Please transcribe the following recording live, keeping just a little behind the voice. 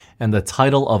And the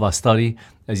title of our study,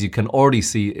 as you can already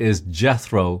see, is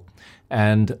Jethro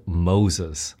and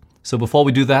Moses. So before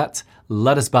we do that,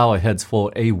 let us bow our heads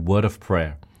for a word of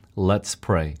prayer. Let's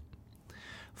pray.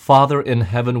 Father in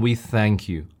heaven, we thank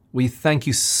you. We thank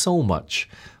you so much,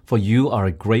 for you are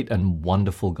a great and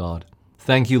wonderful God.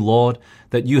 Thank you, Lord,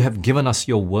 that you have given us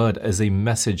your word as a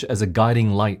message, as a guiding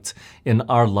light in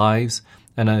our lives.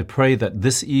 And I pray that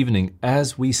this evening,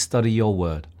 as we study your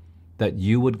word, that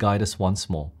you would guide us once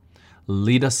more.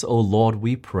 Lead us, O Lord,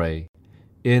 we pray.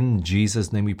 In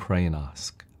Jesus' name we pray and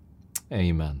ask.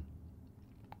 Amen.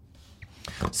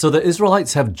 So the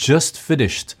Israelites have just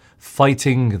finished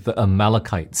fighting the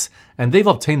Amalekites, and they've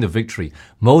obtained the victory.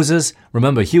 Moses,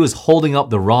 remember, he was holding up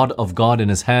the rod of God in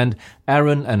his hand.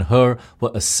 Aaron and Hur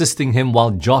were assisting him,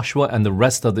 while Joshua and the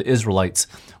rest of the Israelites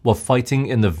were fighting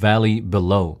in the valley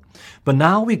below. But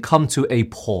now we come to a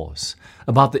pause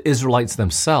about the Israelites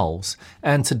themselves,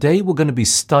 and today we're going to be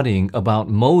studying about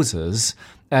Moses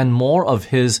and more of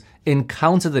his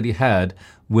encounter that he had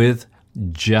with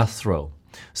Jethro.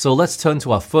 So let's turn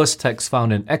to our first text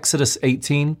found in Exodus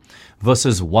 18,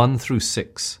 verses 1 through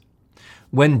 6.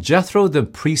 When Jethro, the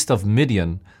priest of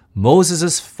Midian,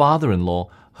 Moses' father-in-law,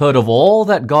 heard of all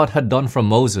that God had done for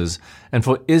Moses and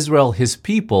for Israel his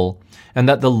people, and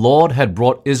that the Lord had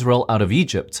brought Israel out of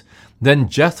Egypt, then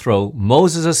Jethro,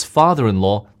 Moses'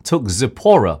 father-in-law, took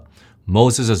Zipporah,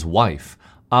 Moses' wife,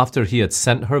 after he had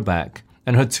sent her back,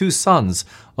 and her 2 sons,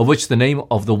 of which the name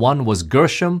of the one was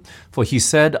Gershom, for he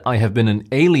said, I have been an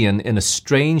alien in a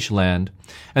strange land,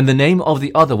 and the name of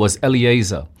the other was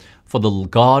Eleazar, for the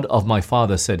God of my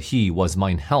father, said he, was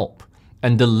mine help,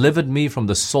 and delivered me from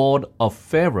the sword of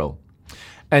Pharaoh.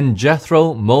 And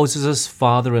Jethro, Moses'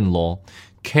 father-in-law,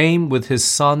 came with his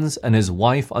sons and his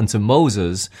wife unto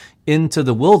Moses into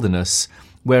the wilderness,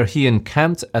 where he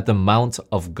encamped at the mount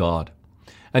of God.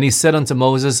 And he said unto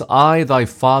Moses, I, thy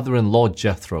father-in-law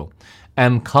Jethro,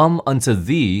 am come unto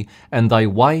thee, and thy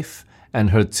wife and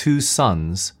her 2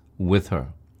 sons with her.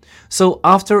 So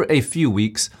after a few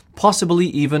weeks, possibly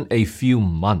even a few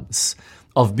months,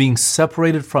 of being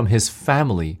separated from his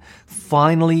family,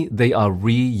 finally they are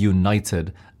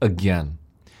reunited again.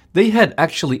 They had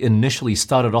actually initially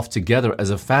started off together as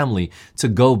a family to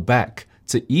go back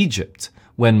to Egypt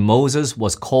when Moses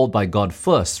was called by God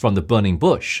first from the burning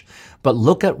bush. But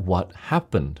look at what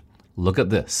happened. Look at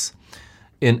this.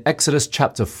 In Exodus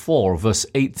chapter 4, verse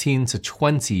 18 to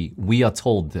 20, we are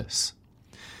told this.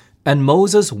 And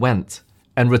Moses went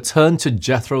and returned to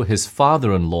Jethro his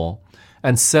father-in-law,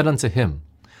 and said unto him,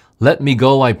 Let me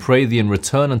go, I pray thee, and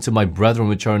return unto my brethren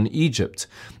which are in Egypt,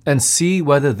 and see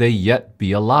whether they yet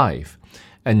be alive.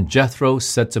 And Jethro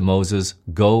said to Moses,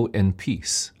 Go in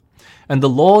peace. And the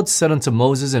Lord said unto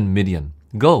Moses in Midian,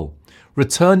 Go,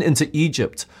 return into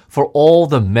Egypt, for all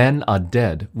the men are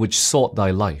dead which sought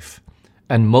thy life.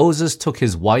 And Moses took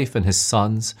his wife and his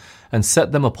sons, and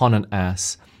set them upon an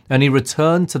ass, and he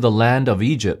returned to the land of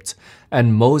Egypt,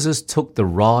 and Moses took the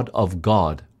rod of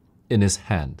God in his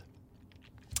hand.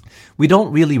 We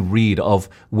don't really read of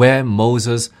where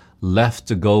Moses left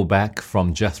to go back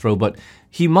from Jethro, but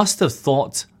he must have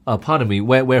thought,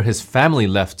 where his family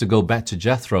left to go back to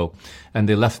Jethro, and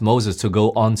they left Moses to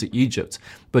go on to Egypt.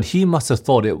 But he must have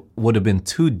thought it would have been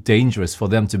too dangerous for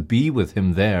them to be with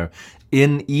him there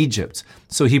in Egypt.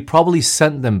 So he probably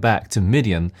sent them back to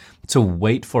Midian to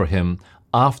wait for him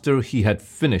after he had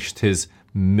finished his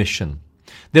mission.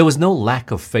 There was no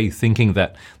lack of faith, thinking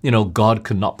that, God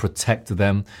could not protect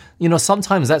them.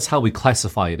 Sometimes that's how we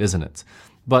classify it, isn't it?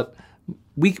 But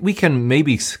we can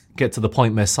maybe get to the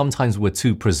point where sometimes we're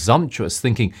too presumptuous,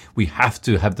 thinking we have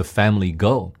to have the family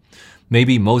go.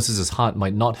 Maybe Moses' heart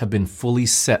might not have been fully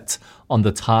set on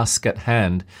the task at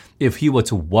hand if he were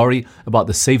to worry about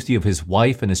the safety of his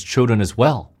wife and his children as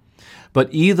well. But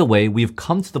either way, we've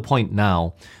come to the point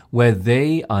now where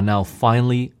they are now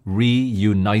finally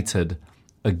reunited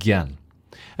again.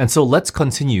 And so let's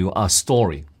continue our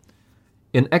story.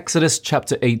 In Exodus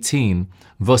chapter 18,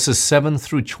 verses 7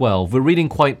 through 12, we're reading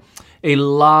quite a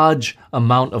large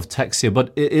amount of text here,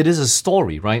 but it is a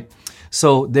story, right?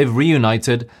 So they've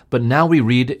reunited, but now we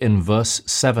read in verse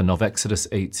 7 of Exodus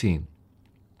 18.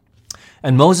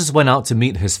 And Moses went out to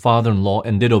meet his father-in-law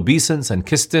and did obeisance and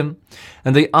kissed him.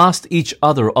 And they asked each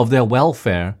other of their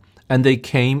welfare, and they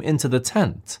came into the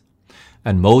tent.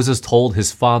 And Moses told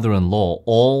his father-in-law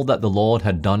all that the Lord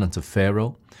had done unto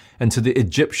Pharaoh and to the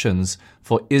Egyptians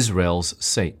for Israel's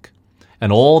sake,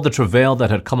 and all the travail that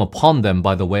had come upon them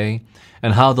by the way,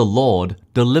 and how the Lord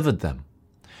delivered them.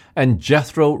 And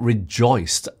Jethro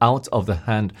rejoiced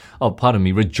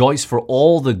rejoiced for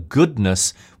all the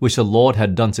goodness which the Lord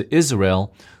had done to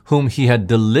Israel, whom he had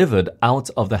delivered out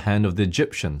of the hand of the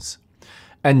Egyptians.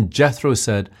 And Jethro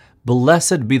said,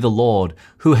 Blessed be the Lord,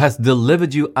 who hath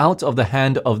delivered you out of the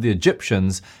hand of the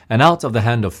Egyptians, and out of the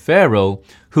hand of Pharaoh,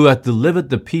 who hath delivered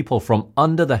the people from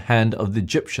under the hand of the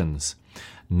Egyptians.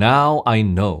 Now I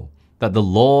know that the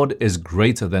Lord is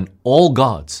greater than all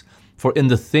gods, for in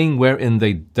the thing wherein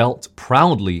they dealt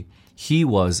proudly, he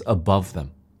was above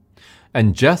them.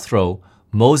 And Jethro,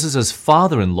 Moses'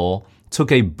 father-in-law, took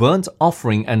a burnt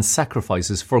offering and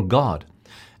sacrifices for God.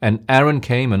 And Aaron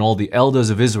came and all the elders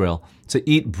of Israel to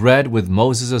eat bread with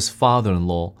Moses'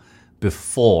 father-in-law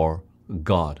before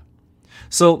God.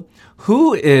 So,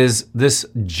 who is this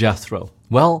Jethro?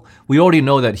 Well, we already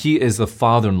know that he is the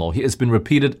father-in-law. He has been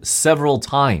repeated several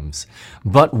times.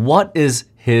 But what is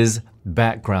his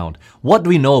background? What do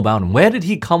we know about him? Where did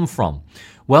he come from?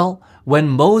 Well, when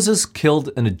Moses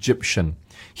killed an Egyptian,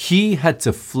 he had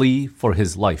to flee for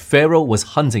his life. Pharaoh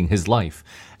was hunting his life.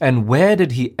 And where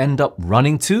did he end up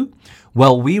running to?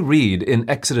 Well, we read in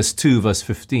Exodus 2 verse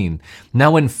 15,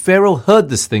 Now when Pharaoh heard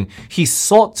this thing, he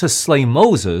sought to slay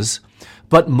Moses,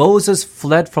 but Moses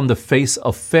fled from the face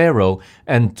of Pharaoh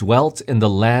and dwelt in the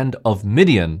land of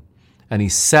Midian, and he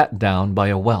sat down by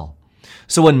a well.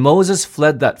 So when Moses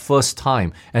fled that first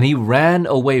time and he ran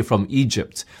away from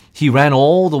Egypt, he ran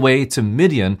all the way to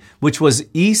Midian, which was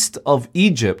east of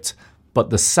Egypt, but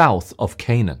the south of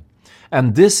Canaan.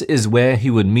 And this is where he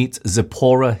would meet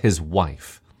Zipporah, his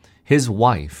wife. His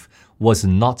wife was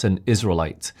not an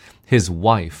Israelite. His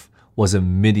wife was a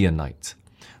Midianite.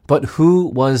 But who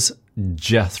was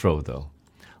Jethro, though?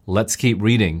 Let's keep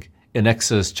reading in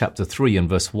Exodus chapter 3 and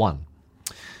verse 1.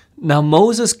 Now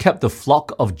Moses kept the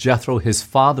flock of Jethro, his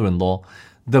father-in-law,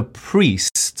 the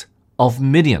priest of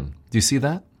Midian. Do you see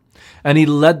that? And he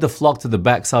led the flock to the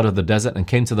backside of the desert and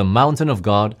came to the mountain of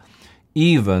God,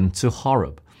 even to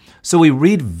Horeb. So we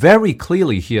read very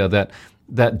clearly here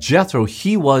that Jethro,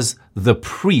 he was the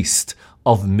priest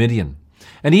of Midian.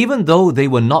 And even though they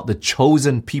were not the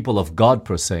chosen people of God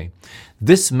per se,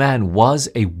 this man was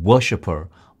a worshiper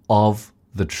of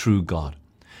the true God.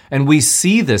 And we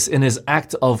see this in his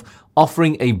act of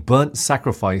offering a burnt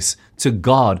sacrifice to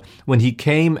God when he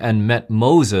came and met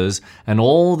Moses and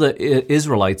all the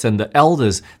Israelites and the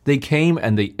elders. They came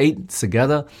and they ate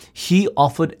together. He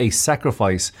offered a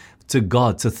sacrifice to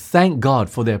God, to thank God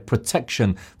for their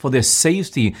protection, for their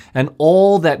safety, and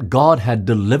all that God had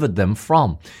delivered them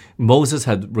from. Moses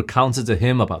had recounted to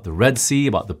him about the Red Sea,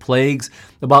 about the plagues,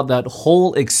 about that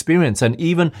whole experience, and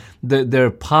even their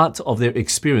part of their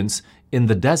experience in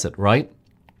the desert, right?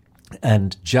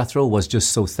 And Jethro was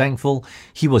just so thankful.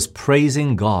 He was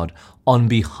praising God on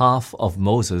behalf of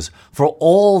Moses for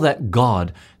all that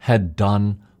God had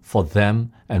done for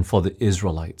them and for the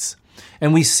Israelites.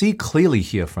 And we see clearly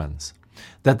here, friends,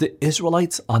 that the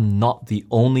Israelites are not the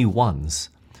only ones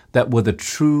that were the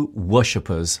true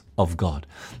worshippers of God.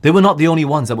 They were not the only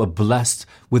ones that were blessed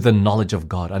with the knowledge of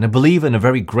God. And I believe in a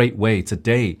very great way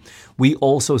today, we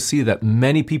also see that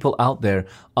many people out there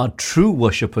are true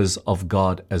worshippers of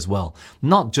God as well,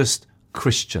 not just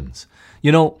Christians.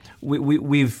 You know,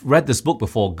 we've read this book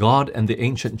before, God and the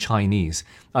Ancient Chinese.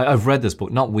 I've read this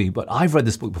book, not we, but I've read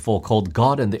this book before called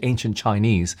God and the Ancient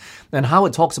Chinese, and how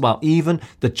it talks about even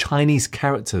the Chinese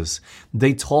characters.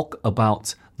 They talk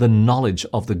about the knowledge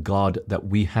of the God that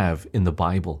we have in the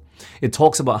Bible. It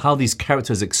talks about how these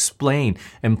characters explain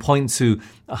and point to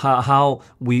how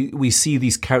we see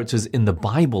these characters in the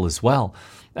Bible as well.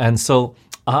 And so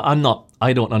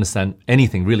I don't understand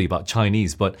anything really about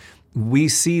Chinese, but we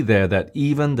see there that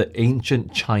even the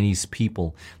ancient Chinese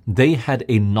people, they had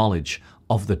a knowledge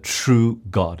of the true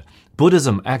God.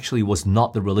 Buddhism actually was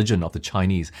not the religion of the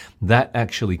Chinese. That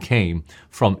actually came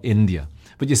from India.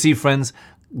 But you see, friends,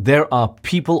 there are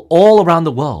people all around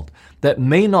the world that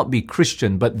may not be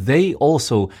Christian, but they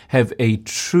also have a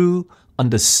true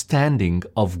understanding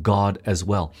of God as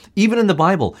well. Even in the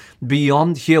Bible,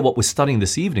 beyond here what we're studying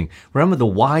this evening, remember the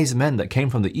wise men that came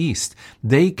from the East,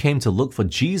 they came to look for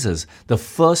Jesus, the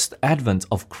first advent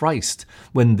of Christ,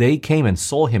 when they came and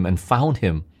saw him and found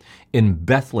him in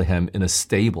Bethlehem in a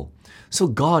stable. So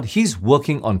God, he's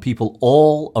working on people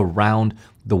all around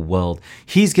the world.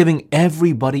 He's giving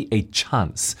everybody a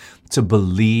chance to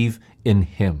believe in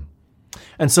him.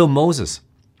 And so Moses,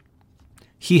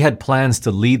 he had plans to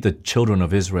lead the children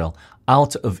of Israel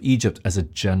out of Egypt as a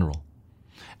general.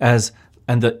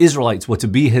 And the Israelites were to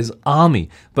be his army,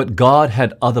 but God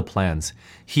had other plans.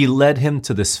 He led him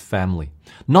to this family,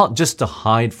 not just to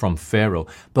hide from Pharaoh,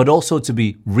 but also to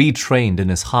be retrained in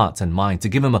his heart and mind, to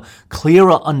give him a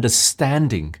clearer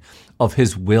understanding of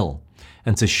his will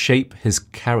and to shape his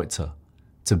character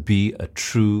to be a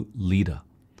true leader.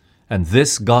 And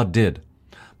this God did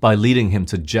by leading him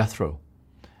to Jethro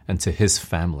and to his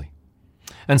family.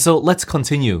 And so let's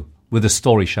continue with the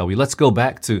story, shall we? Let's go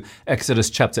back to Exodus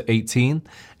chapter 18,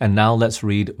 and now let's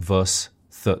read verse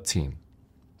 13.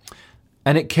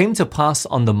 And it came to pass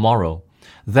on the morrow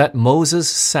that Moses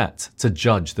sat to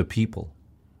judge the people.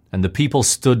 And the people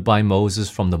stood by Moses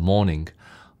from the morning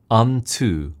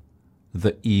unto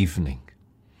the evening.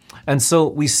 And so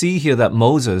we see here that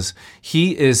Moses,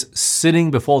 he is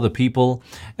sitting before the people,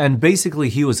 and basically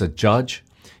he was a judge,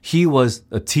 he was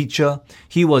a teacher,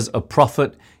 he was a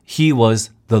prophet, he was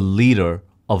the leader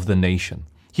of the nation.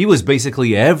 He was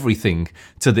basically everything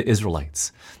to the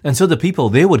Israelites. And so the people,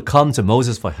 they would come to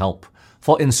Moses for help,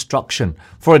 for instruction,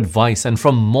 for advice. And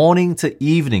from morning to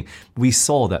evening, we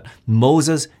saw that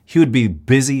Moses, he would be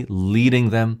busy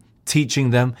leading them, teaching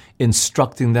them,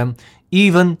 instructing them,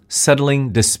 even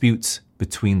settling disputes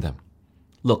between them.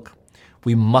 Look,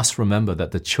 we must remember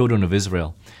that the children of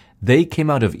Israel, they came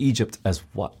out of Egypt as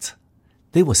what?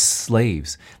 They were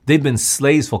slaves. They'd been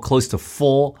slaves for close to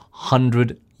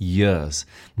 400 years.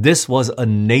 This was a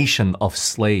nation of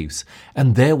slaves,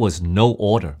 and there was no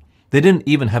order. They didn't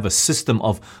even have a system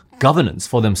of governance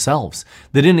for themselves.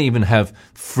 They didn't even have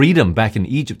freedom back in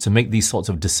Egypt to make these sorts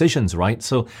of decisions, right?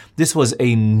 So this was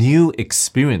a new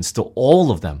experience to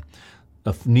all of them,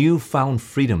 a newfound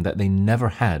freedom that they never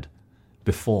had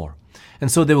before. And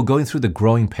so they were going through the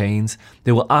growing pains.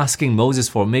 They were asking Moses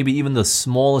for maybe even the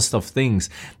smallest of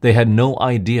things. They had no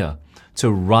idea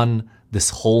to run this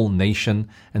whole nation.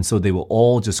 And so they were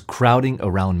all just crowding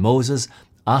around Moses,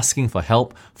 asking for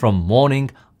help from morning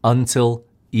until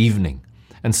evening.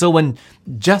 And so when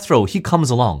Jethro, he comes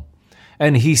along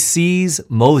and he sees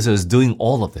Moses doing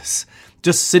all of this,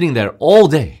 just sitting there all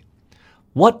day,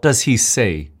 what does he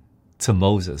say to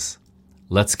Moses?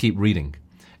 Let's keep reading.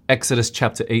 Exodus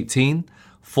chapter 18,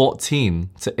 14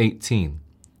 to 18.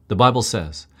 The Bible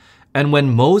says, And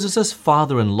when Moses'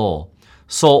 father-in-law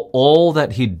saw all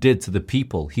that he did to the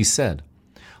people, he said,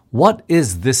 What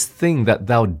is this thing that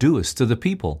thou doest to the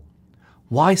people?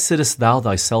 Why sittest thou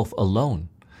thyself alone?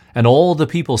 And all the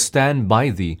people stand by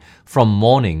thee from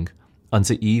morning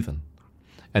unto even.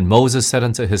 And Moses said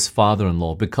unto his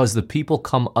father-in-law, Because the people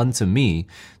come unto me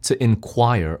to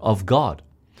inquire of God.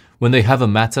 When they have a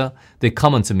matter, they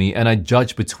come unto me, and I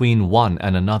judge between one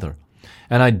and another.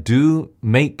 And I do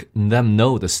make them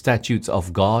know the statutes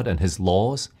of God and his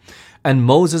laws. And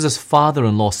Moses'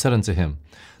 father-in-law said unto him,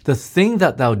 The thing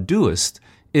that thou doest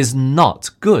is not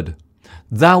good.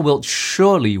 Thou wilt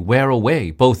surely wear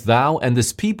away, both thou and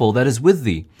this people that is with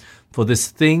thee. For this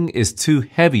thing is too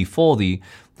heavy for thee.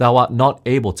 Thou art not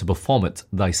able to perform it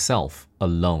thyself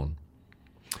alone.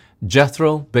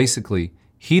 Jethro, basically,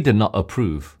 he did not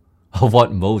approve of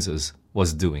what Moses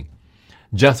was doing.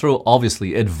 Jethro,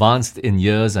 obviously advanced in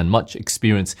years and much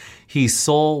experience. He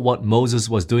saw what Moses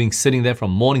was doing, sitting there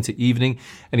from morning to evening,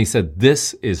 and he said,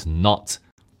 This is not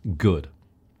good.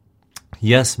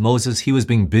 Yes, Moses, he was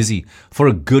being busy for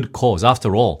a good cause.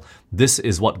 After all, this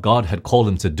is what God had called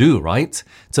him to do, right?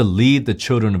 To lead the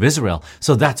children of Israel.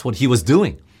 So that's what he was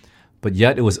doing. But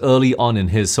yet it was early on in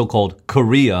his so-called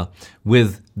career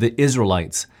with the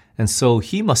Israelites. And so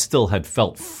he must still have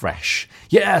felt fresh.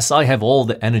 Yes, I have all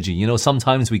the energy. You know,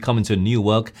 sometimes we come into new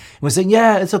work and we say,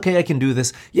 yeah, it's okay, I can do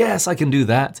this. Yes, I can do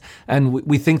that. And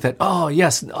we think that, oh,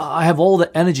 yes, I have all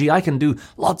the energy. I can do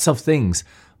lots of things.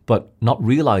 But not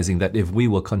realizing that if we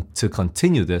were to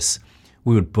continue this,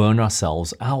 we would burn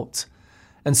ourselves out.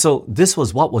 And so this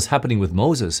was what was happening with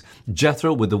Moses.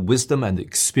 Jethro, with the wisdom and the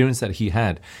experience that he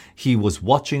had, he was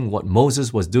watching what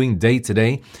Moses was doing day to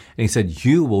day. And he said,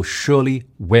 you will surely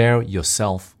wear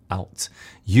yourself out.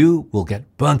 You will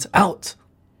get burnt out.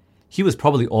 He was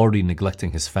probably already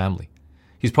neglecting his family.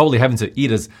 He's probably having to eat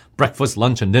his breakfast,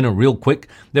 lunch, and dinner real quick.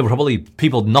 There were probably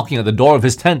people knocking at the door of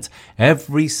his tent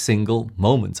every single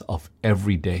moment of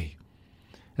every day.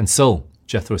 And so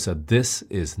Jethro said, this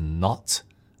is not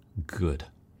good.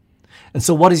 And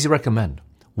so what does he recommend?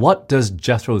 What does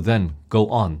Jethro then go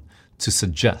on to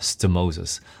suggest to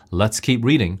Moses? Let's keep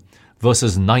reading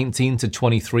verses 19 to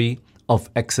 23 of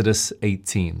Exodus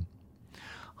 18.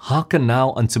 Hearken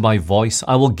now unto my voice,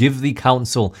 I will give thee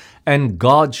counsel, and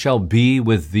God shall be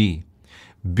with thee.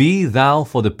 Be thou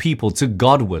for the people to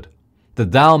Godward,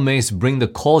 that thou mayest bring the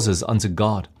causes unto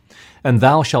God. And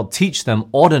thou shalt teach them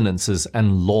ordinances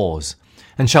and laws,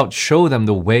 and shalt show them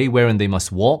the way wherein they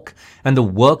must walk, and the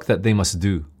work that they must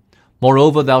do.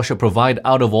 Moreover, thou shalt provide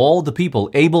out of all the people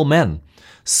able men,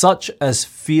 such as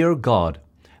fear God,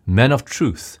 men of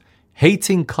truth,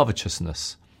 hating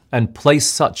covetousness, and place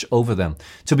such over them,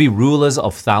 to be rulers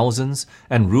of thousands,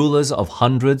 and rulers of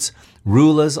hundreds,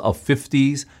 rulers of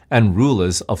fifties, and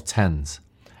rulers of tens.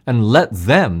 And let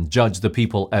them judge the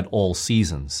people at all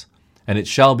seasons. And it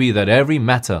shall be that every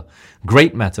matter,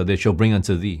 great matter, they shall bring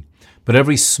unto thee, but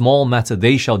every small matter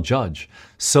they shall judge.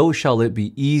 So shall it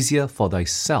be easier for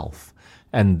thyself,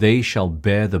 and they shall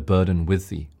bear the burden with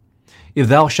thee. If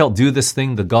thou shalt do this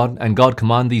thing, God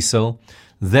command thee so,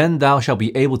 then thou shalt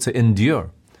be able to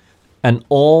endure, and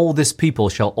all this people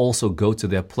shall also go to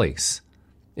their place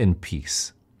in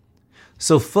peace.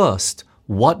 So first,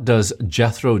 what does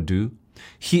Jethro do?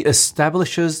 He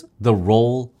establishes the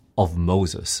role of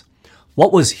Moses.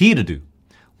 What was he to do?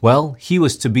 Well, he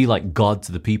was to be like God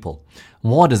to the people.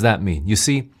 What does that mean? You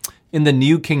see, in the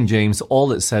New King James,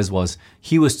 all it says was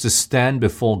he was to stand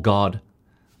before God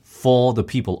for the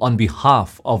people, on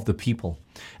behalf of the people.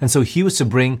 And so he was to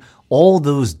bring all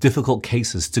those difficult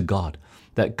cases to God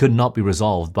that could not be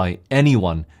resolved by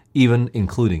anyone, even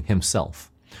including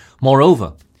himself.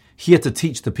 Moreover, he had to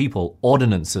teach the people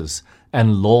ordinances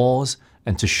and laws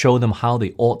and to show them how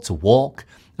they ought to walk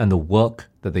and the work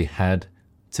that they had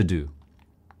to do.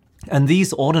 And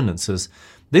these ordinances,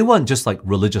 they weren't just like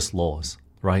religious laws,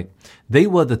 right? They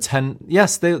were the 10,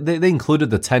 yes, they included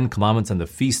the 10 commandments and the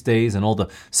feast days and all the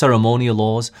ceremonial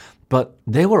laws, but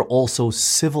they were also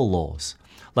civil laws,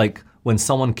 like when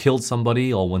someone killed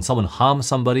somebody or when someone harmed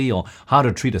somebody or how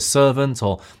to treat a servant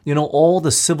or, all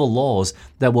the civil laws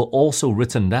that were also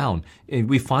written down.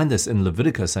 We find this in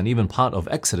Leviticus and even part of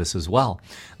Exodus as well.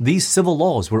 These civil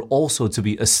laws were also to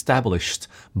be established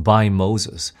by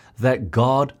Moses, that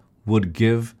God would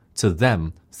give to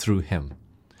them through him.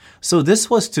 So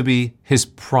this was to be his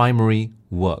primary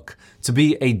work, to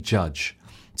be a judge,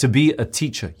 to be a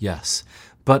teacher, yes.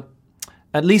 But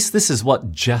at least this is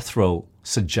what Jethro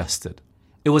suggested.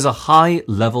 It was a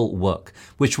high-level work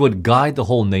which would guide the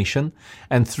whole nation,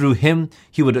 and through him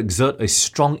he would exert a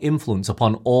strong influence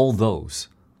upon all those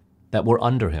that were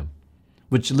under him.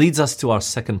 Which leads us to our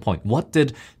second point. What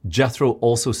did Jethro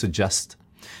also suggest?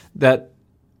 That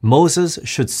Moses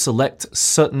should select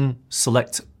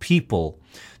people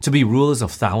to be rulers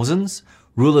of thousands,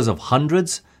 rulers of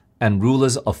hundreds, and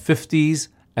rulers of fifties,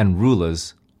 and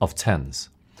rulers of tens.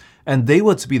 And they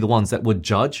were to be the ones that would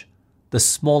judge the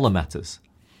smaller matters,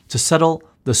 to settle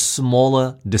the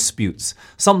smaller disputes,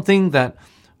 something that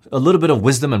a little bit of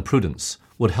wisdom and prudence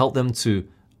would help them to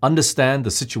understand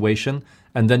the situation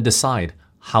and then decide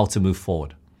how to move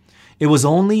forward. It was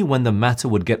only when the matter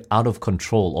would get out of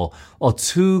control or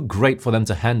too great for them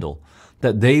to handle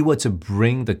that they were to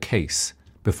bring the case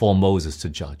before Moses to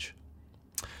judge.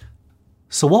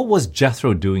 So what was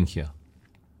Jethro doing here?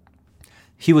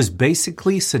 He was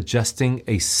basically suggesting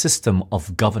a system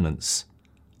of governance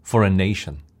for a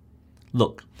nation.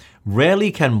 Look,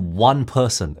 rarely can one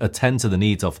person attend to the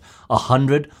needs of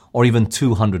 100 or even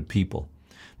 200 people.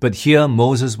 But here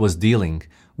Moses was dealing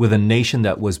with a nation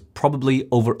that was probably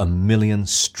over 1 million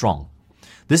strong.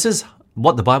 This is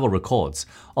what the Bible records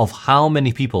of how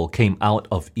many people came out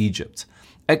of Egypt.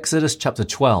 Exodus chapter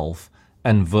 12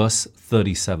 and verse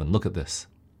 37. Look at this.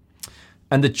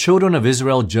 And the children of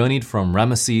Israel journeyed from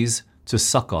Ramesses to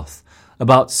Succoth,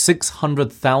 about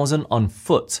 600,000 on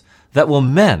foot, that were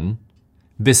men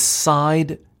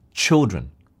beside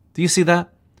children. Do you see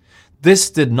that? This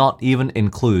did not even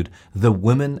include the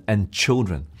women and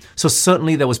children. So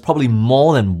certainly there was probably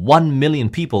more than 1 million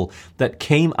people that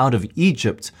came out of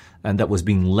Egypt and that was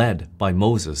being led by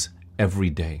Moses every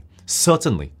day.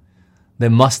 Certainly, there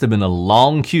must have been a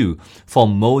long queue for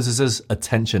Moses'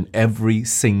 attention every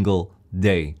single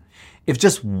day. If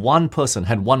just one person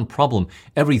had one problem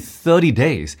every 30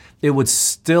 days, it would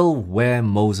still wear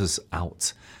Moses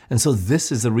out. And so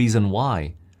this is the reason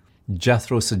why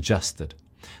Jethro suggested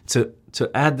to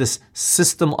add this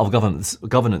system of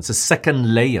governance, a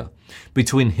second layer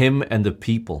between him and the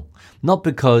people. Not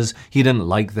because he didn't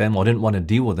like them or didn't want to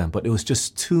deal with them, but it was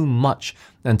just too much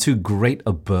and too great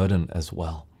a burden as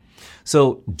well.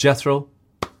 So Jethro,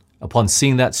 upon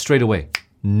seeing that straight away,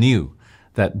 knew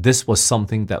that this was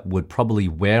something that would probably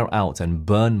wear out and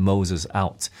burn Moses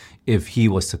out if he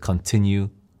was to continue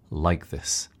like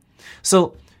this.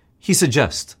 So he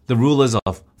suggests the rulers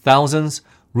of thousands,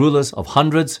 rulers of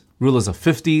hundreds, rulers of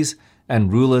fifties,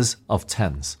 and rulers of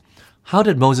tens. How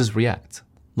did Moses react?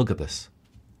 Look at this.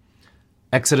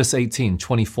 Exodus 18,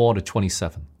 24 to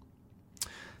 27.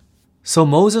 So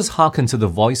Moses hearkened to the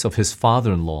voice of his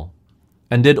father-in-law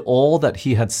and did all that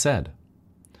he had said.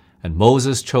 And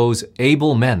Moses chose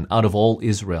able men out of all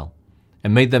Israel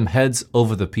and made them heads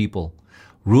over the people,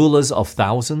 rulers of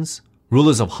thousands,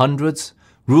 rulers of hundreds,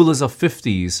 rulers of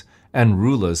fifties, and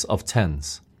rulers of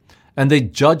tens. and they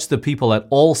judged the people at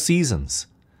all seasons.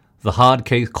 The hard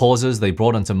causes they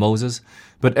brought unto Moses,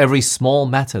 but every small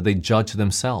matter they judged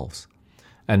themselves.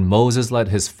 And Moses let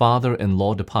his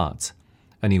father-in-law depart,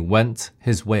 and he went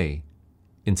his way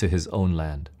into his own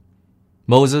land.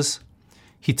 Moses,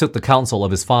 he took the counsel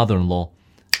of his father-in-law,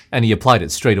 and he applied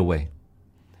it straight away,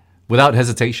 without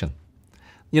hesitation.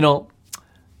 You know,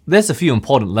 there's a few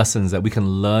important lessons that we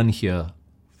can learn here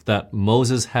that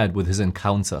Moses had with his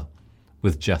encounter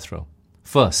with Jethro.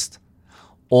 First,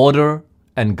 order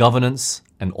and governance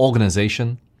and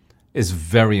organization is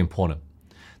very important.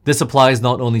 This applies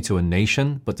not only to a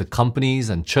nation, but to companies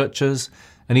and churches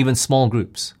and even small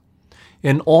groups.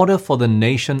 In order for the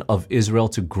nation of Israel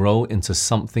to grow into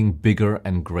something bigger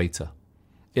and greater,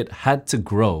 it had to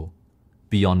grow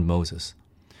beyond Moses.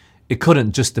 It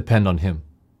couldn't just depend on him.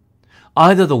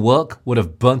 Either the work would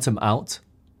have burnt him out,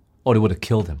 or it would have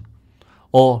killed him.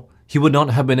 Or he would not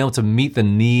have been able to meet the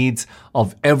needs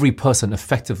of every person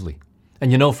effectively.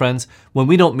 And you know, friends, when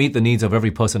we don't meet the needs of every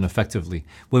person effectively,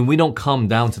 when we don't come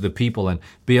down to the people and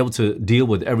be able to deal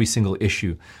with every single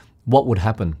issue, what would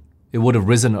happen? It would have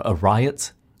risen a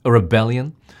riot, a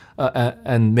rebellion,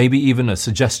 and maybe even a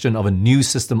suggestion of a new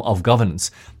system of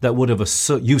governance that would have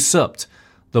usurped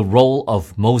the role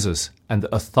of Moses and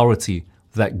the authority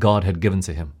that God had given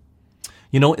to him.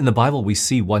 You know, in the Bible, we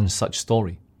see one such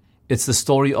story. It's the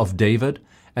story of David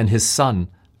and his son,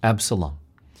 Absalom.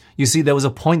 You see, there was a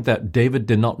point that David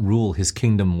did not rule his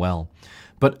kingdom well.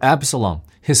 But Absalom,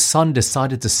 his son,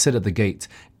 decided to sit at the gate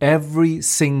every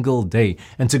single day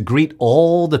and to greet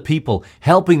all the people,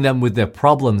 helping them with their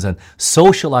problems and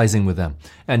socializing with them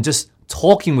and just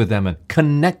talking with them and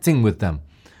connecting with them.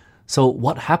 So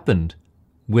what happened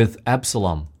with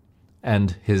Absalom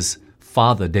and his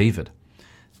father David?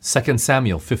 2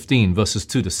 Samuel 15 verses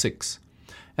 2 to 6.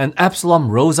 And Absalom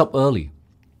rose up early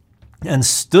and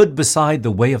stood beside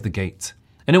the way of the gate.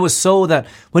 And it was so that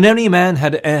when any man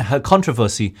had a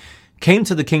controversy, came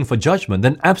to the king for judgment,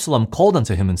 then Absalom called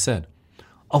unto him and said,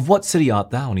 Of what city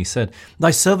art thou? And he said, Thy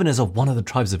servant is of one of the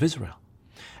tribes of Israel.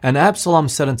 And Absalom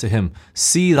said unto him,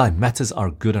 See, thy matters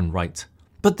are good and right,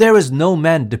 but there is no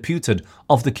man deputed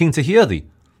of the king to hear thee.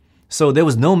 So there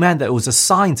was no man that was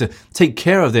assigned to take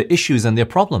care of their issues and their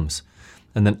problems.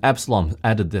 And then Absalom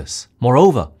added this,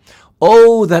 Moreover,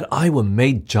 O that I were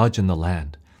made judge in the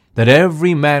land, that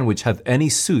every man which hath any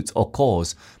suit or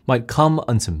cause might come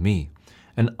unto me,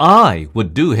 and I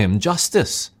would do him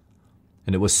justice.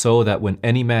 And it was so that when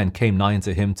any man came nigh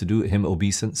unto him to do him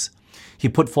obeisance, he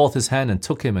put forth his hand and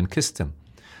took him and kissed him.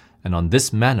 And on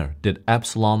this manner did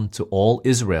Absalom to all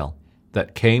Israel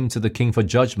that came to the king for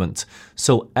judgment.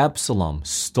 So Absalom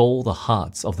stole the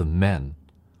hearts of the men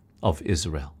of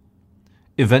Israel.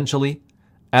 Eventually,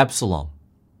 Absalom,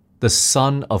 the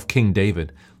son of King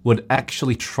David, would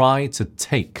actually try to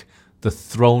take the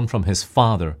throne from his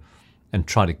father and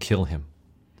try to kill him.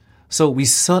 So we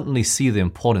certainly see the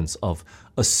importance of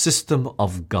a system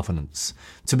of governance,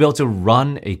 to be able to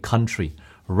run a country,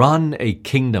 run a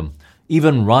kingdom,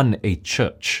 even run a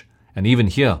church. And even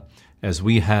here, as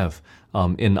we have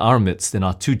in our midst, in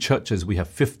our two churches, we have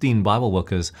 15 Bible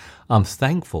workers. I'm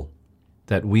thankful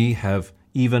that we have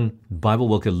even Bible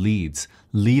worker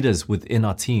leaders within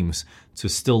our teams to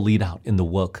still lead out in the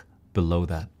work below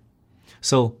that.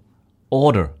 So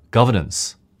order,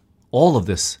 governance, all of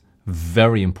this,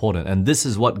 very important. And this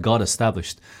is what God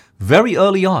established very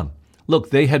early on. Look,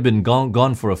 they had been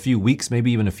gone for a few weeks,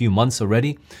 maybe even a few months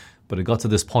already, but it got to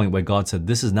this point where God said,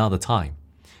 this is now the time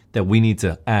that we need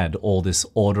to add all this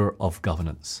order of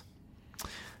governance.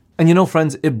 And you know,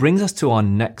 friends, it brings us to our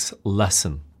next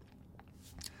lesson.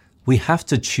 We have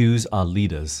to choose our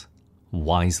leaders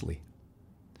wisely.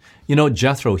 You know,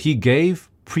 Jethro, he gave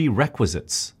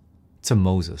prerequisites to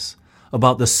Moses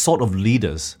about the sort of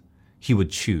leaders he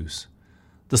would choose,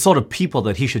 the sort of people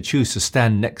that he should choose to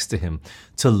stand next to him,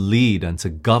 to lead and to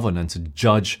govern and to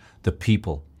judge the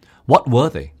people. What were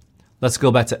they? Let's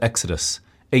go back to Exodus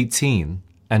 18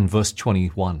 and verse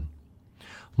 21.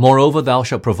 Moreover, thou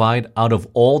shalt provide out of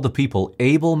all the people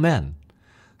able men,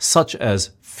 such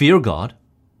as fear God,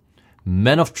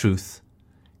 men of truth,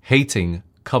 hating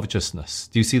covetousness.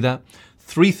 Do you see that?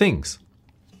 3 things.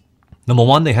 Number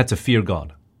 1, they had to fear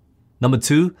God. Number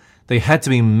 2, they had to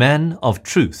be men of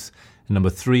truth. And number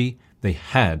 3, they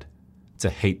had to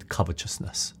hate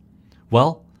covetousness.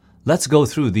 Well, let's go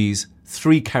through these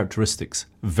 3 characteristics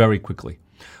very quickly.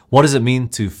 What does it mean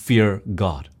to fear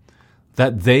God?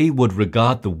 That they would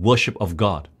regard the worship of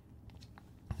God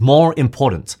more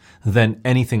important than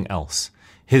anything else.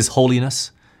 His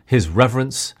holiness, His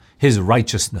reverence, His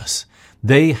righteousness.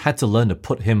 They had to learn to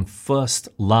put him first,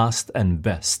 last, and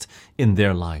best in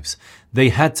their lives. They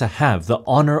had to have the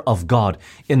honor of God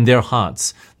in their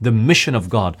hearts, the mission of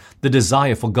God, the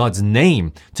desire for God's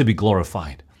name to be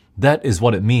glorified. That is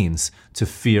what it means to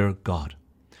fear God.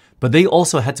 But they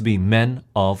also had to be men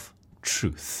of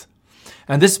truth.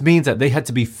 And this means that they had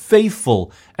to be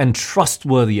faithful and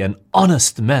trustworthy and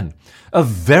honest men, a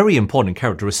very important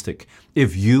characteristic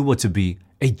if you were to be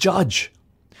a judge.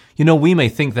 You know, we may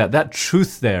think that that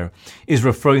truth there is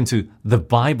referring to the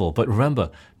Bible, but remember,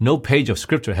 no page of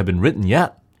scripture had been written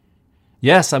yet.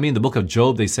 Yes, I mean, the book of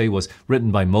Job, they say, was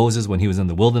written by Moses when he was in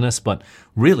the wilderness, but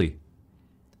really,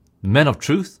 men of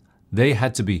truth, they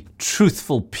had to be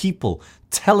truthful people,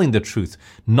 telling the truth,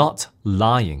 not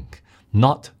lying,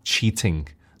 not cheating,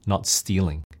 not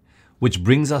stealing. Which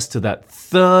brings us to that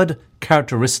third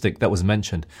characteristic that was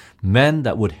mentioned, men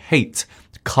that would hate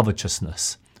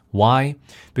covetousness. Why?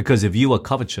 Because if you were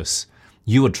covetous,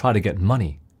 you would try to get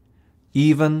money.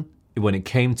 Even when it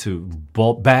came to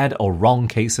bad or wrong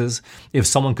cases, if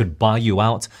someone could buy you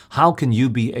out, how can you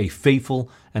be a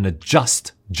faithful and a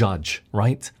just judge,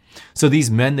 right? So these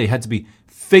men, they had to be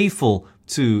faithful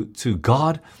to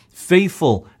God,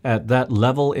 faithful at that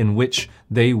level in which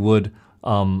they would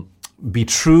be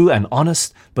true and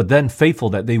honest, but then faithful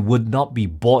that they would not be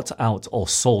bought out or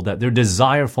sold, that their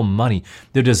desire for money,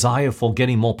 their desire for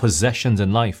getting more possessions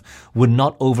in life would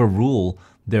not overrule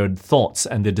their thoughts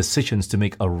and their decisions to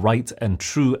make a right and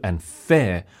true and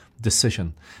fair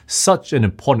decision. Such an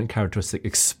important characteristic,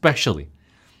 especially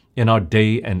in our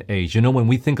day and age. You know, when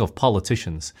we think of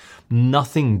politicians,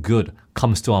 nothing good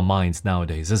comes to our minds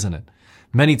nowadays, isn't it?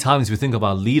 Many times we think of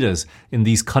our leaders in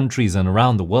these countries and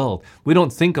around the world. We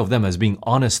don't think of them as being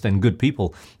honest and good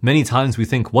people. Many times we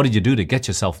think, what did you do to get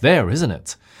yourself there, isn't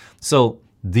it? So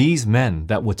these men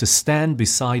that were to stand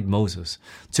beside Moses,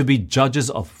 to be judges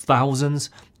of thousands,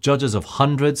 judges of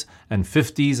hundreds and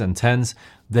fifties and tens,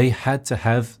 they had to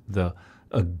have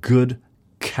a good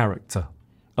character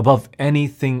above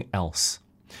anything else.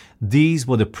 These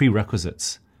were the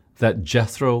prerequisites that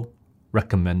Jethro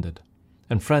recommended.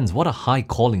 And friends, what a high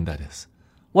calling that is.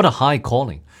 What a high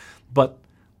calling. But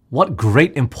what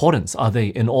great importance are they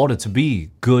in order to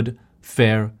be good,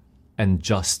 fair, and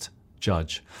just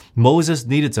judge? Moses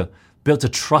needed to be able to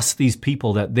trust these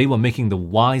people that they were making the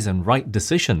wise and right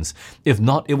decisions. If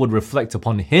not, it would reflect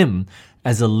upon him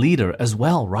as a leader as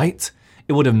well, right?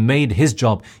 It would have made his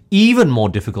job even more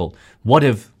difficult. What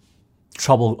if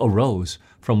trouble arose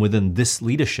from within this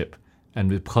leadership and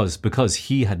because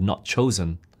he had not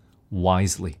chosen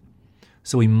wisely?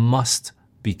 So we must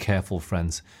be careful,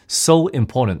 friends. So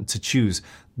important to choose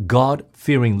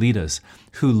God-fearing leaders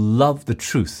who love the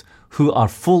truth, who are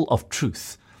full of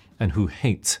truth, and who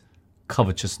hate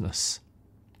covetousness.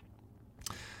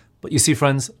 But you see,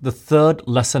 friends, the third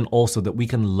lesson also that we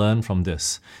can learn from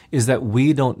this is that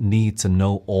we don't need to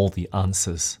know all the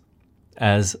answers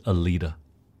as a leader.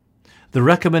 The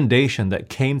recommendation that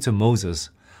came to Moses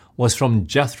was from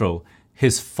Jethro,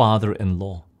 his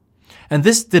father-in-law. And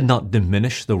this did not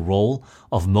diminish the role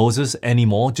of Moses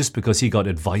anymore just because he got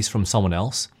advice from someone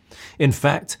else. In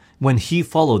fact, when he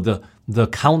followed the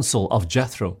counsel of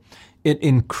Jethro, it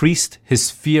increased his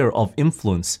sphere of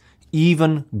influence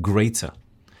even greater.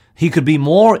 He could be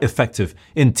more effective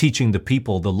in teaching the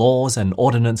people the laws and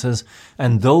ordinances,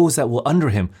 and those that were under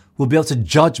him will be able to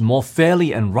judge more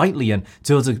fairly and rightly and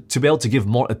to be able to give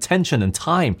more attention and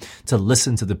time to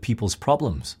listen to the people's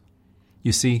problems.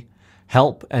 You see,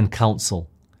 help and counsel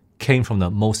came from the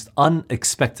most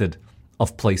unexpected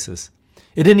of places.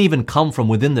 It didn't even come from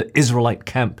within the Israelite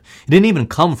camp. It didn't even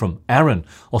come from Aaron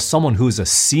or someone who's a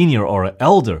senior or an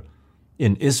elder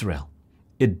in Israel.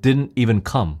 It didn't even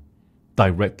come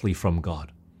directly from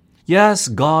God. Yes,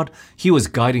 God, he was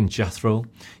guiding Jethro.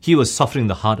 He was softening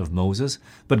the heart of Moses.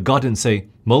 But God didn't say,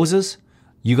 Moses,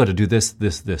 you got to do this,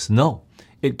 this, this. No,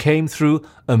 it came through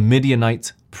a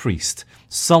Midianite priest,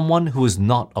 someone who was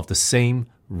not of the same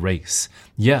race.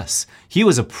 Yes, he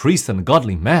was a priest and a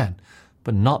godly man,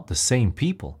 but not the same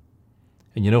people.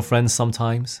 And you know, friends,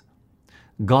 sometimes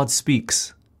God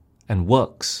speaks and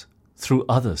works through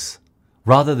others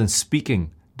rather than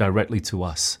speaking directly to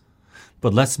us.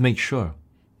 But let's make sure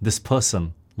this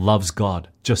person loves God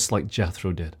just like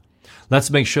Jethro did.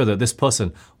 Let's make sure that this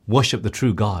person worshiped the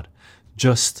true God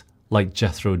just like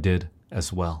Jethro did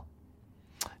as well.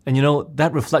 And you know,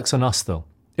 that reflects on us though.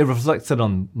 It reflected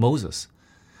on Moses.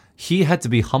 He had to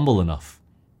be humble enough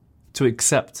to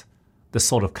accept the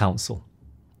sort of counsel.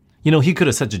 You know, he could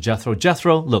have said to Jethro,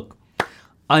 Jethro, look,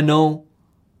 I know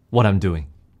what I'm doing.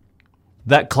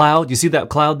 That cloud, you see that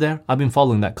cloud there? I've been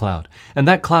following that cloud. And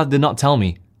that cloud did not tell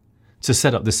me to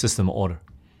set up this system of order.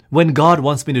 When God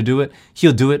wants me to do it,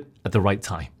 He'll do it at the right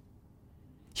time.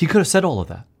 He could have said all of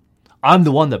that. I'm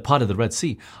the one that parted the Red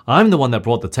Sea. I'm the one that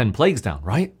brought the 10 plagues down,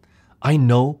 right? I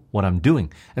know what I'm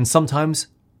doing. And sometimes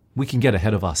we can get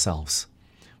ahead of ourselves.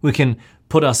 We can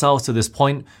put ourselves to this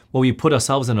point where we put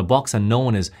ourselves in a box and no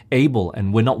one is able,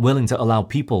 and we're not willing to allow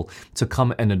people to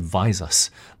come and advise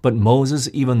us. But Moses,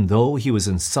 even though he was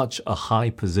in such a high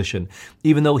position,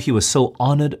 even though he was so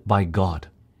honored by God,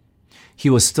 he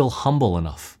was still humble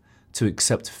enough to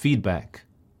accept feedback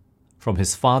from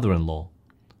his father-in-law,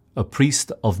 a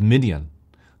priest of Midian,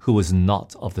 who was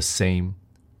not of the same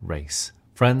race.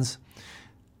 Friends,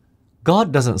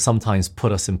 God doesn't sometimes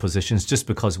put us in positions just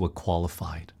because we're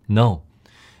qualified. No,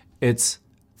 it's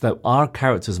that our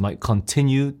characters might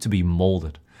continue to be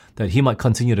molded, that He might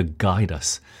continue to guide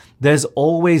us. There's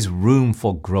always room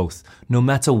for growth, no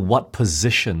matter what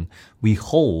position we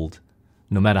hold,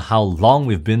 no matter how long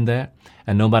we've been there,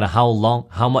 and no matter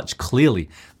how much clearly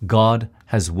God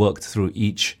has worked through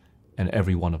each and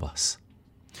every one of us.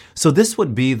 So this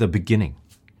would be the beginning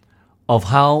of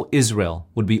how Israel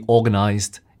would be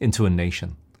organized into a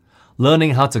nation,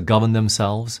 learning how to govern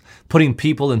themselves, putting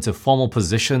people into formal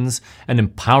positions, and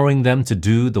empowering them to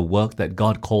do the work that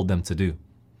God called them to do.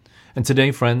 And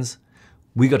today, friends,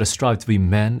 we got to strive to be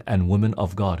men and women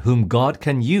of God, whom God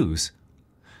can use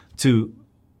to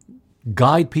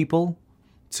guide people,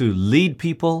 to lead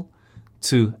people,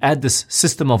 to add this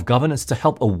system of governance to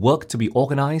help a work to be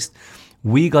organized.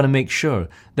 We got to make sure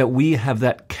that we have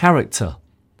that character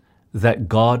that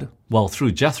God,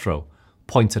 through Jethro,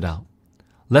 pointed out.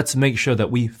 Let's make sure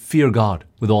that we fear God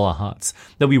with all our hearts,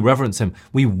 that we reverence Him,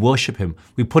 we worship Him,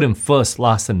 we put Him first,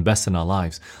 last, and best in our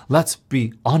lives. Let's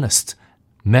be honest,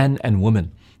 men and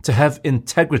women, to have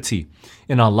integrity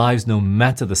in our lives no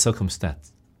matter the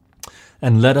circumstance.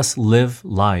 And let us live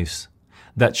lives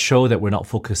that show that we're not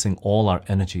focusing all our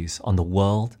energies on the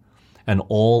world and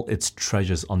all its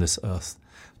treasures on this earth,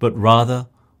 but rather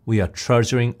we are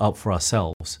treasuring up for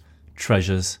ourselves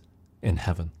treasures in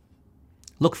heaven.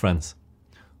 Look, friends,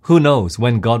 who knows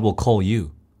when God will call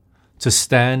you to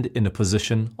stand in a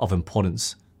position of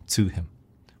importance to Him?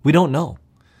 We don't know.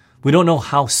 We don't know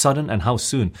how sudden and how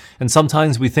soon. And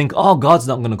sometimes we think, God's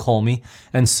not going to call me.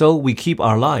 And so we keep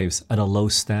our lives at a low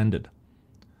standard.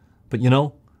 But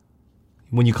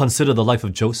when you consider the life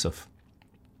of Joseph,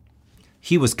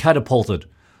 he was catapulted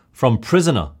from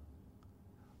prisoner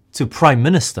to prime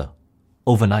minister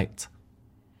overnight.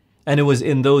 And it was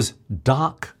in those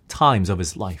dark times of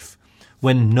his life,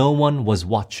 when no one was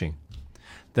watching,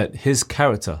 that his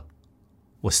character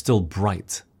was still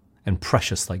bright and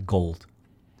precious like gold.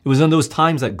 It was in those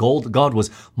times that God was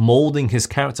molding his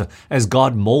character, as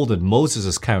God molded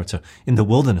Moses' character in the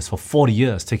wilderness for 40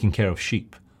 years, taking care of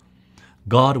sheep.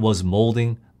 God was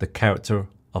molding the character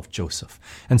of Joseph.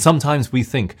 And sometimes we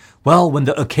think, when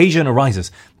the occasion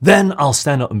arises, then I'll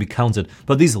stand up and be counted.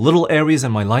 But these little areas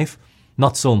in my life,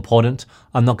 not so important.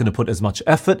 I'm not going to put as much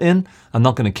effort in. I'm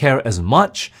not going to care as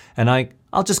much. And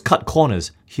I'll just cut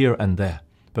corners here and there.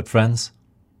 But friends,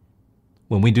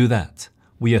 when we do that,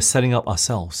 we are setting up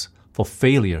ourselves for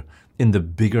failure in the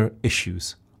bigger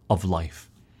issues of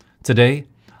life. Today,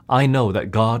 I know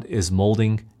that God is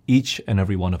molding each and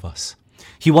every one of us.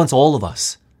 He wants all of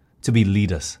us to be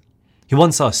leaders. He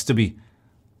wants us to be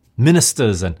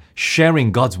ministers and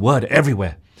sharing God's word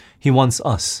everywhere. He wants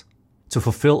us to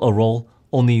fulfill a role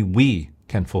only we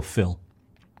can fulfill.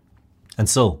 And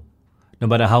so, no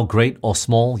matter how great or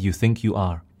small you think you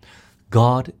are,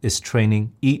 God is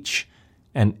training each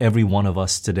and every one of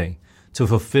us today to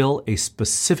fulfill a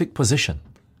specific position,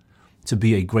 to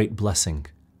be a great blessing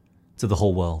to the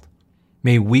whole world.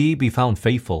 May we be found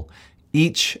faithful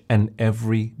each and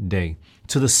every day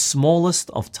to the smallest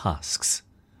of tasks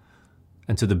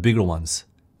and to the bigger ones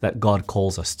that God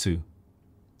calls us to.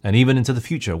 And even into the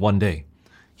future, one day,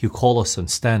 He'll call us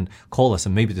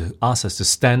and maybe to ask us to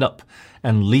stand up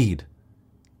and lead,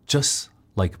 just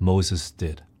like Moses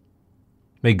did.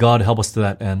 May God help us to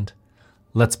that end.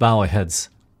 Let's bow our heads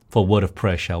for a word of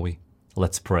prayer, shall we?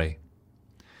 Let's pray.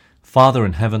 Father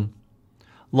in heaven,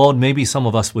 Lord, maybe some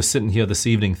of us were sitting here this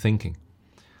evening thinking,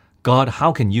 God,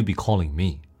 how can you be calling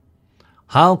me?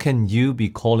 How can you be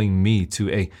calling me to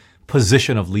a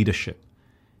position of leadership?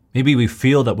 Maybe we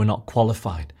feel that we're not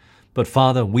qualified. But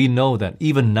Father, we know that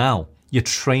even now, you're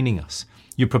training us,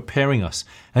 you're preparing us.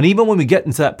 And even when we get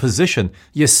into that position,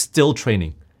 you're still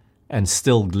training and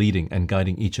still leading and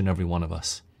guiding each and every one of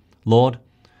us. Lord,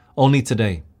 only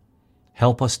today,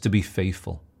 help us to be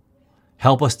faithful.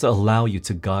 Help us to allow you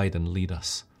to guide and lead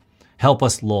us. Help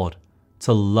us, Lord,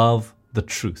 to love the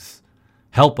truth.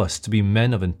 Help us to be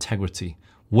men of integrity,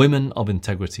 women of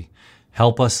integrity.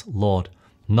 Help us, Lord,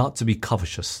 not to be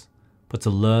covetous, but to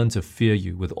learn to fear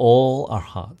you with all our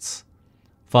hearts.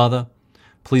 Father,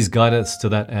 please guide us to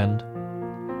that end.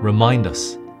 Remind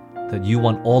us that you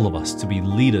want all of us to be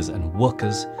leaders and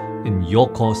workers in your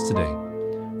cause today.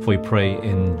 For we pray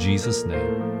in Jesus'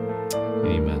 name.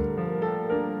 Amen.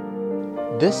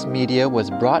 This media was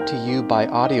brought to you by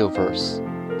Audioverse,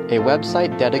 a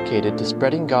website dedicated to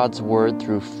spreading God's Word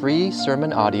through free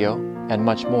sermon audio and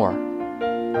much more.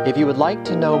 If you would like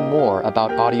to know more about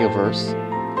Audioverse,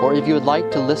 or if you would like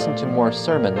to listen to more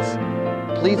sermons,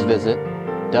 please visit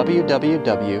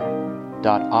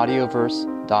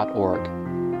www.audioverse.org.